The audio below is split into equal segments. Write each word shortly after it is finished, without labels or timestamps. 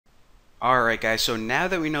Alright guys, so now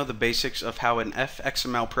that we know the basics of how an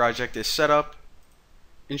FXML project is set up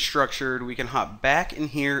and structured, we can hop back in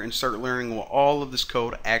here and start learning what all of this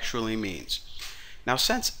code actually means. Now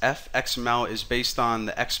since FXML is based on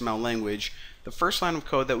the XML language, the first line of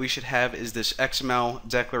code that we should have is this XML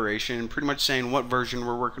declaration, pretty much saying what version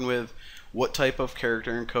we're working with, what type of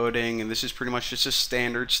character encoding, and this is pretty much just a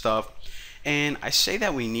standard stuff. And I say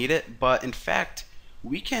that we need it, but in fact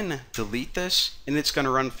we can delete this and it's going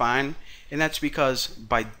to run fine. And that's because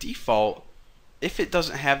by default, if it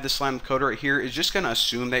doesn't have this line of code right here, it's just going to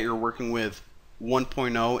assume that you're working with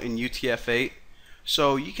 1.0 in UTF-8.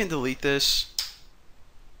 So you can delete this.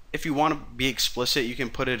 If you want to be explicit, you can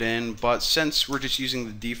put it in, but since we're just using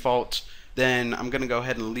the default, then I'm going to go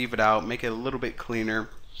ahead and leave it out, make it a little bit cleaner.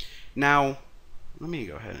 Now, let me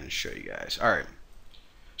go ahead and show you guys. Alright,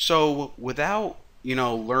 so without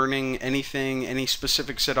learning anything, any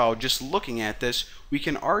specifics at all, just looking at this, we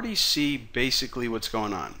can already see basically what's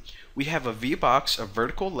going on. We have a VBox, a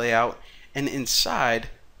vertical layout, and inside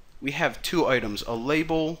we have two items, a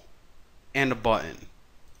label and a button.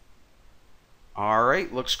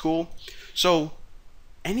 Alright, looks cool. So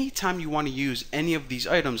anytime you want to use any of these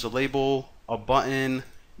items, a label, a button,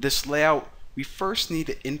 this layout, we first need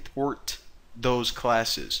to import those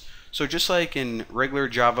classes. So just like in regular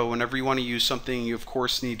Java, whenever you want to use something, you of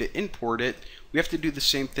course need to import it. We have to do the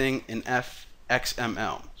same thing in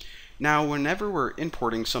FXML. Now, whenever we're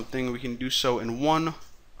importing something, we can do so in one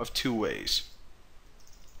of two ways.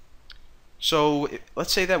 So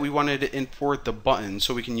let's say that we wanted to import the button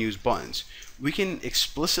so we can use buttons. We can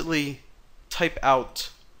explicitly type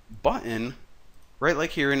out button right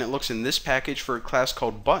like here, and it looks in this package for a class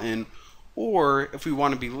called button. Or if we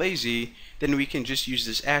want to be lazy, then we can just use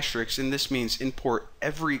this asterisk, and this means import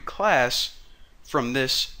every class from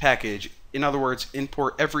this package. In other words,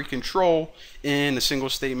 import every control in a single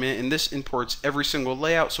statement, and this imports every single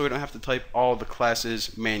layout so we don't have to type all the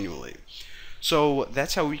classes manually. So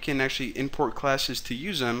that's how we can actually import classes to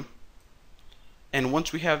use them, and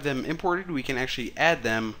once we have them imported, we can actually add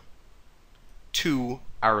them to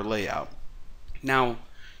our layout. Now,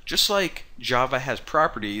 just like Java has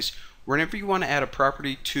properties, whenever you want to add a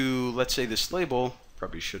property to, let's say, this label,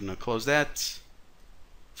 probably shouldn't have closed that.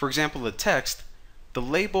 For example, the text, the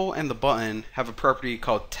label and the button have a property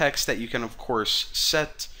called text that you can of course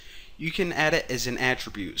set. You can add it as an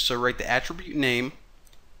attribute. So write the attribute name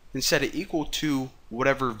and set it equal to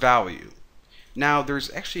whatever value. Now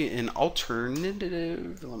there's actually an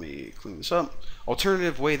alternative, let me clean this up,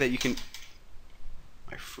 alternative way that you can,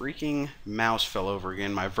 my freaking mouse fell over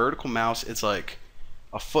again, my vertical mouse, it's like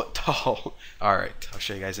a foot tall. Alright, I'll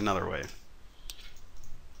show you guys another way.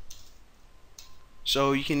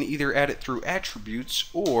 So you can either add it through attributes,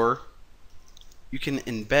 or you can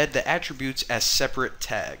embed the attributes as separate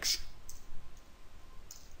tags.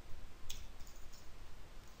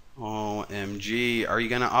 OMG, are you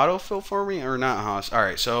gonna autofill for me or not, Haas?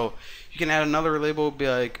 Alright, so you can add another label, be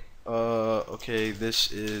like, okay,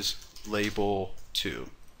 this is label 2.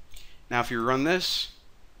 Now if you run this,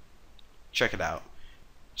 check it out.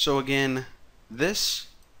 So again, this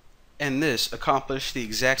and this accomplish the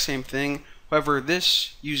exact same thing. However,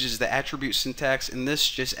 this uses the attribute syntax, and this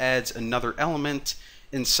just adds another element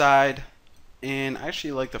inside. And I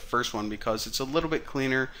actually like the first one because it's a little bit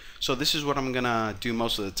cleaner. So this is what I'm gonna do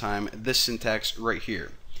most of the time, this syntax right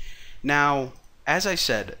here. Now, as I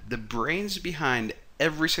said, the brains behind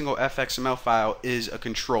every single FXML file is a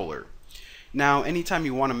controller. Now, anytime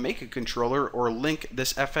you want to make a controller or link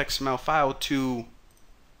this FXML file to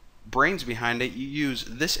brains behind it, you use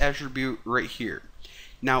this attribute right here.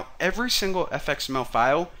 Now every single FXML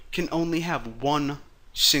file can only have one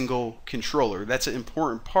single controller. That's an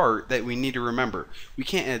important part that we need to remember. We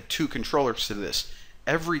can't add two controllers to this.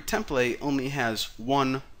 Every template only has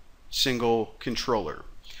one single controller.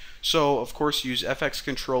 So of course use FX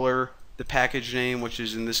controller, the package name, which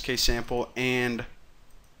is in this case sample, and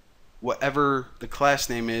whatever the class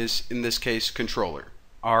name is, in this case controller.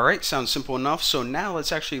 Alright, sounds simple enough. So now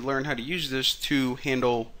let's actually learn how to use this to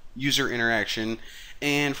handle user interaction.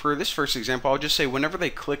 And for this first example, I'll just say whenever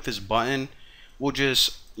they click this button, we'll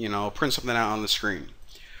just, print something out on the screen.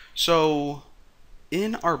 So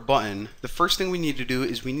in our button, the first thing we need to do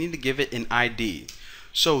is we need to give it an ID.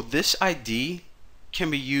 So this ID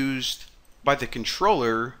can be used by the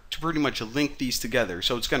controller to pretty much link these together.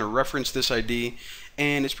 So it's going to reference this ID,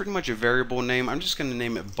 and it's pretty much a variable name. I'm just going to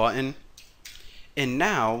name it button. And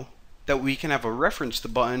now that we can have a reference to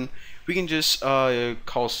button, we can just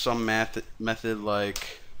call some method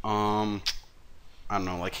like I don't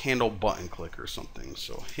know, like handle button click or something.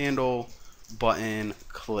 So handle button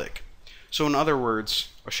click. So in other words,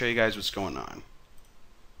 I'll show you guys what's going on.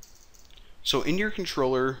 So in your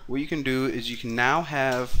controller, what you can do is you can now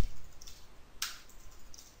have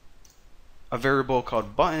a variable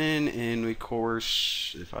called button, and of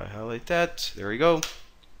course, if I highlight that, there we go.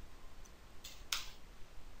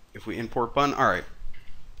 If we import button, alright.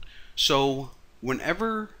 So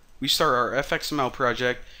whenever we start our FXML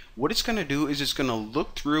project, what it's going to do is it's going to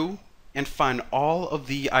look through and find all of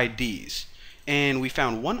the IDs. And we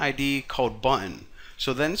found one ID called button.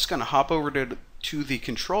 So then it's going to hop over to the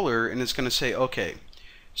controller, and it's going to say, okay,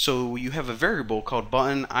 so you have a variable called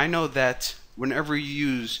button. I know that whenever you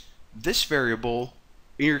use this variable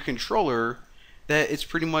in your controller, that it's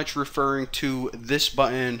pretty much referring to this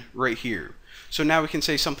button right here. So now we can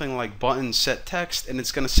say something like button set text, and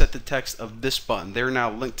it's going to set the text of this button. They're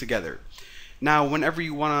now linked together. Now whenever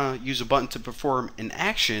you want to use a button to perform an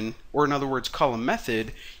action, or in other words call a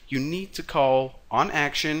method, you need to call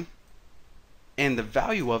onAction, and the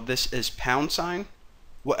value of this is £,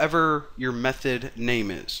 whatever your method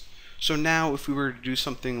name is. So now if we were to do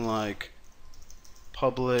something like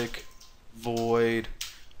public void,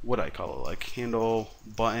 what I call it, like handle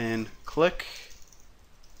button click,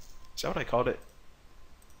 is that what I called it?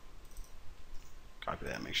 Copy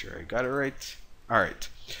that, make sure I got it right. Alright,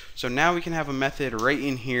 so now we can have a method right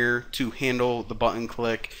in here to handle the button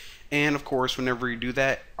click, and of course whenever you do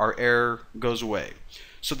that, our error goes away.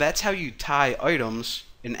 So that's how you tie items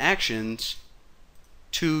and actions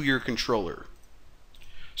to your controller.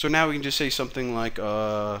 So now we can just say something like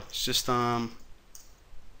system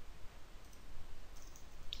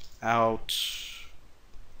out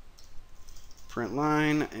print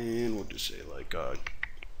line, and we'll just say like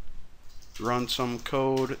run some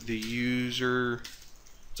code the user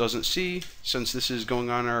doesn't see, since this is going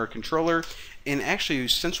on our controller. And actually,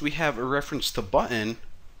 since we have a reference to button,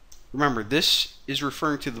 remember this is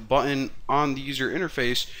referring to the button on the user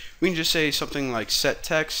interface, we can just say something like set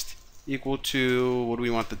text equal to, what do we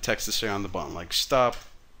want the text to say on the button, like stop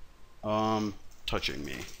touching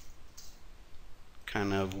me.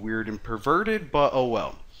 Kind of weird and perverted, but oh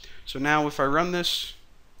well. So now if I run this,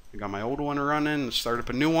 I got my old one running, let's start up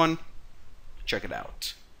a new one, check it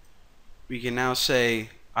out. We can now say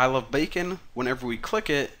I love bacon. Whenever we click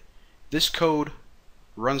it, this code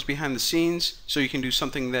runs behind the scenes, so you can do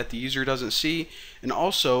something that the user doesn't see, and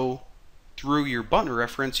also through your button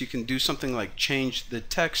reference you can do something like change the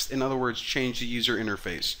text, in other words change the user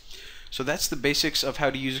interface. So that's the basics of how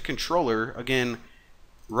to use a controller. Again,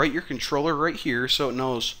 write your controller right here so it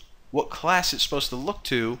knows what class it's supposed to look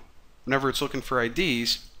to whenever it's looking for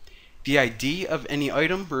IDs. The ID of any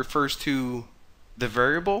item refers to the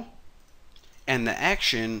variable, and the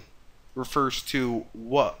action refers to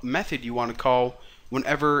what method you want to call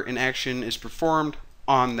whenever an action is performed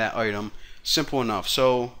on that item. Simple enough.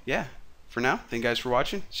 So yeah, for now, thank you guys for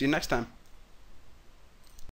watching. See you next time.